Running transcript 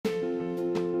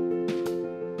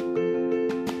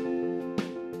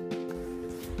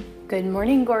Good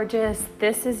morning, gorgeous.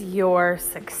 This is your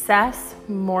success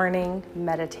morning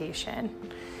meditation.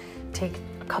 Take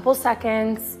a couple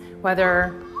seconds,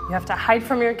 whether you have to hide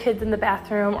from your kids in the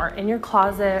bathroom or in your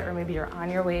closet, or maybe you're on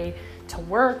your way to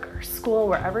work or school,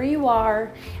 wherever you are,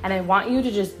 and I want you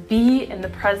to just be in the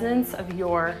presence of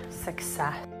your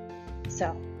success.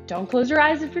 So don't close your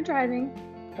eyes if you're driving,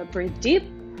 but breathe deep.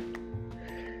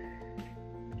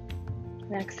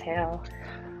 And exhale.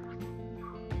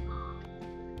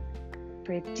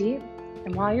 Breathe deep,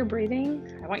 and while you're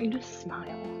breathing, I want you to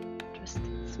smile. Just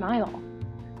smile.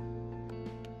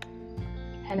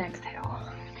 And exhale.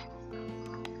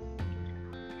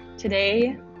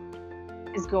 Today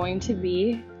is going to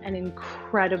be an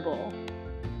incredible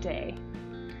day.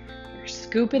 You're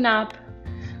scooping up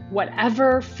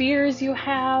whatever fears you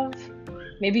have.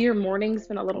 Maybe your morning's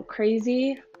been a little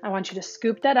crazy. I want you to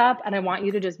scoop that up, and I want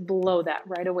you to just blow that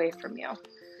right away from you.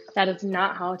 That is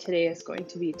not how today is going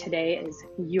to be. Today is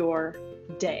your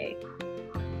day.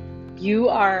 You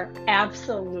are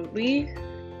absolutely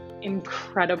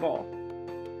incredible.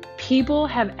 People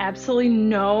have absolutely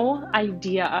no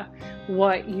idea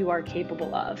what you are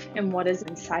capable of and what is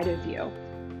inside of you.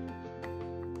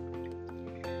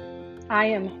 I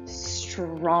am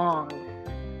strong.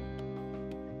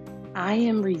 I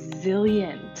am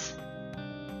resilient.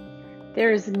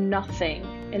 There is nothing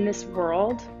in this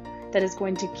world that is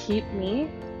going to keep me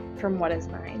from what is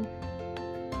mine.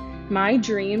 My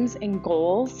dreams and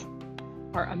goals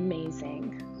are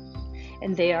amazing,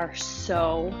 and they are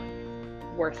so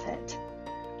worth it.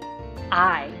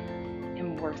 I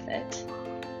am worth it.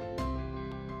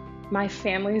 My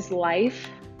family's life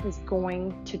is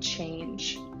going to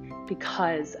change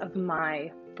because of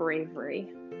my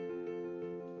bravery.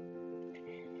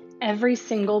 Every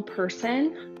single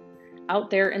person out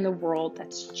there in the world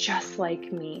that's just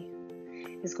like me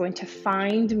is going to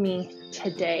find me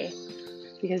today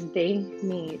because they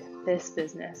need this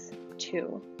business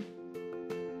too.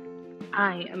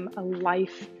 I am a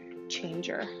life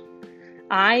changer.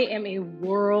 I am a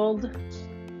world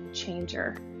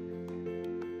changer.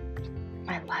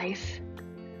 My life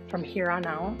from here on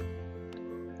out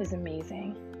is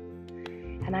amazing.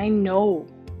 And I know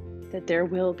that there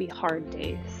will be hard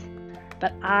days,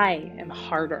 but I am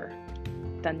harder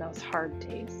than those hard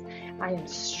days. I am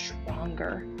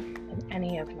stronger than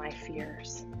any of my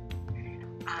fears.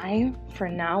 I,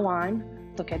 from now on,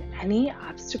 look at any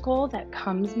obstacle that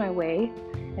comes my way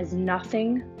as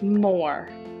nothing more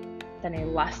than a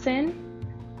lesson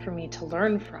for me to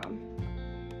learn from.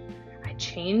 I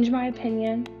change my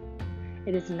opinion.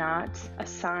 It is not a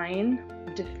sign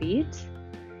of defeat.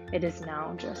 It is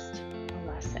now just a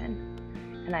lesson.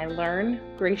 And I learn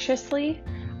graciously,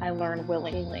 I learn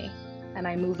willingly, and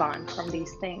I move on from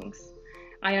these things.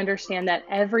 I understand that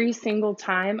every single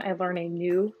time I learn a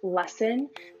new lesson,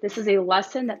 this is a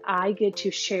lesson that I get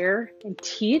to share and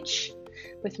teach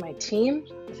with my team,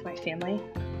 with my family,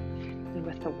 and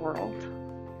with the world.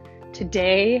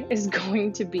 Today is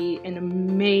going to be an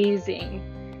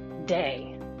amazing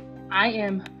day. I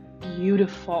am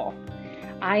beautiful.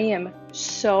 I am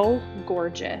so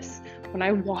gorgeous. When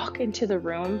I walk into the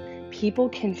room, people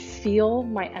can feel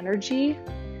my energy,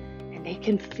 and they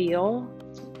can feel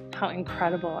how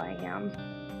incredible I am.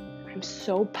 I'm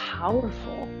so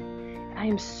powerful. I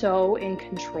am so in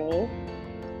control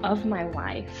of my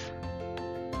life.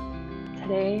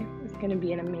 Today is going to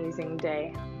be an amazing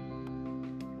day.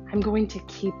 I'm going to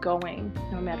keep going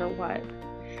no matter what.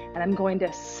 And I'm going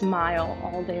to smile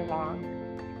all day long.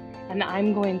 And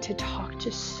I'm going to talk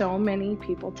to so many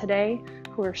people today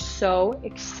who are so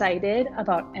excited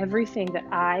about everything that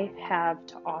I have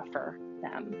to offer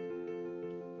them.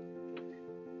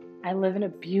 I live in a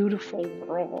beautiful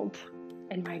world,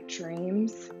 and my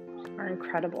dreams are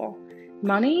incredible.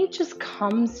 Money just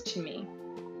comes to me.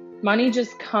 Money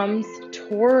just comes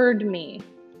toward me.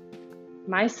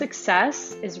 My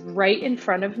success is right in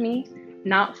front of me,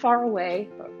 not far away,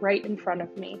 but right in front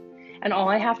of me. And all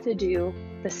I have to do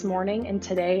this morning and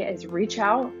today is reach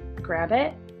out, grab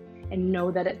it, and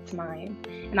know that it's mine.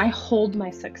 And I hold my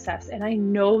success, and I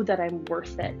know that I'm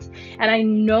worth it. And I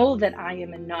know that I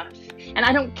am enough. And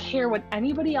I don't care what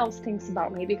anybody else thinks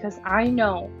about me, because I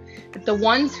know that the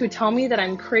ones who tell me that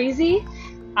I'm crazy,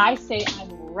 I say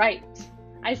I'm right.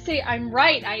 I say I'm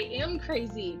right. I am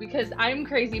crazy, because I'm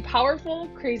crazy powerful,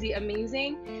 crazy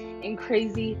amazing, and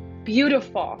crazy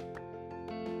beautiful.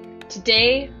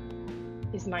 Today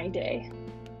is my day,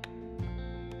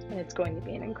 and it's going to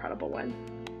be an incredible one.